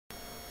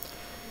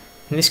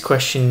In this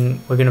question,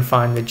 we're going to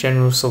find the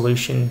general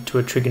solution to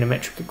a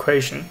trigonometric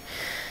equation.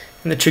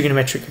 And the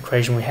trigonometric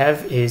equation we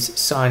have is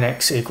sine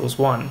x equals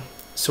 1.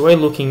 So we're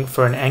looking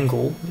for an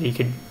angle that you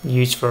could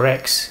use for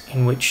x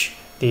in which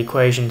the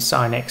equation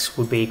sine x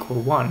would be equal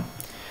to 1.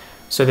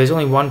 So there's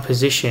only one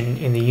position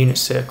in the unit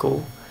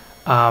circle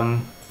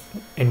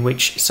in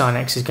which sine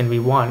x is going to be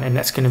 1, and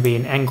that's going to be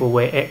an angle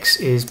where x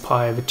is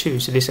pi over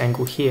 2. So this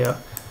angle here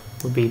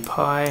would be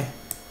pi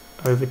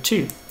over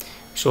 2,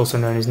 which is also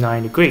known as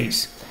 9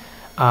 degrees.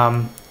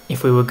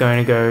 If we were going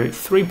to go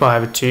 3 pi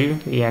over 2,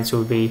 the answer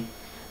would be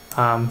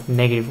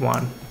negative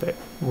 1, but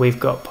we've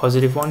got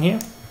positive 1 here.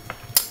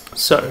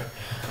 So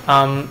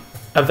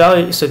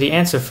so the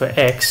answer for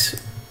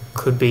x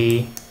could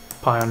be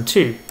pi on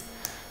 2,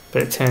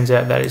 but it turns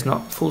out that is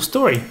not the full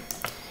story.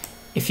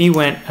 If you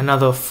went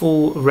another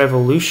full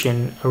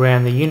revolution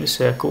around the unit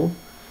circle,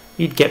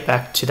 you'd get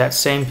back to that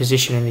same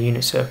position in the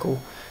unit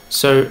circle.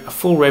 So a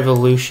full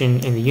revolution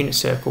in the unit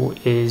circle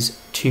is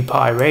 2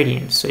 pi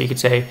radians. So you could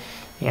say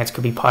the answer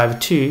could be pi over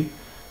 2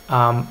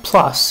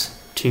 plus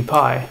 2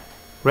 pi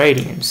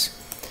radians.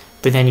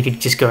 But then you could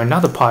just go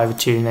another pi over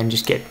 2 and then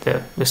just get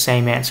the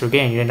same answer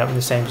again. You end up in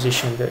the same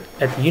position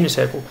at the unit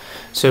circle.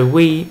 So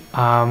we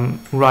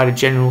write a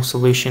general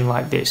solution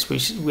like this.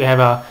 We have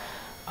a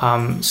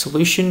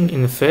solution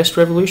in the first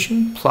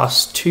revolution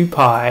plus 2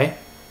 pi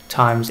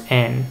times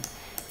n.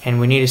 And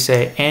we need to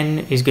say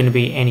n is going to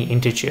be any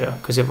integer,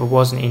 because if it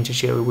was an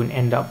integer we wouldn't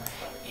end up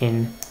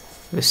in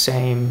the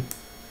same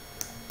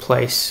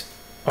place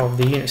of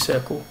the unit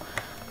circle.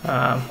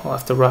 I'll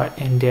have to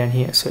write n down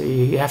here. So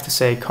you have to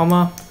say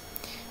comma,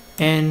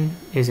 n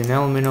is an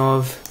element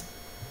of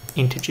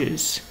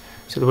integers.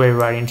 So the way we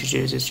write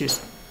integers is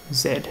just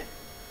z.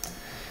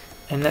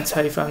 And that's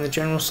how you find the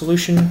general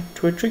solution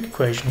to a trig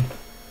equation.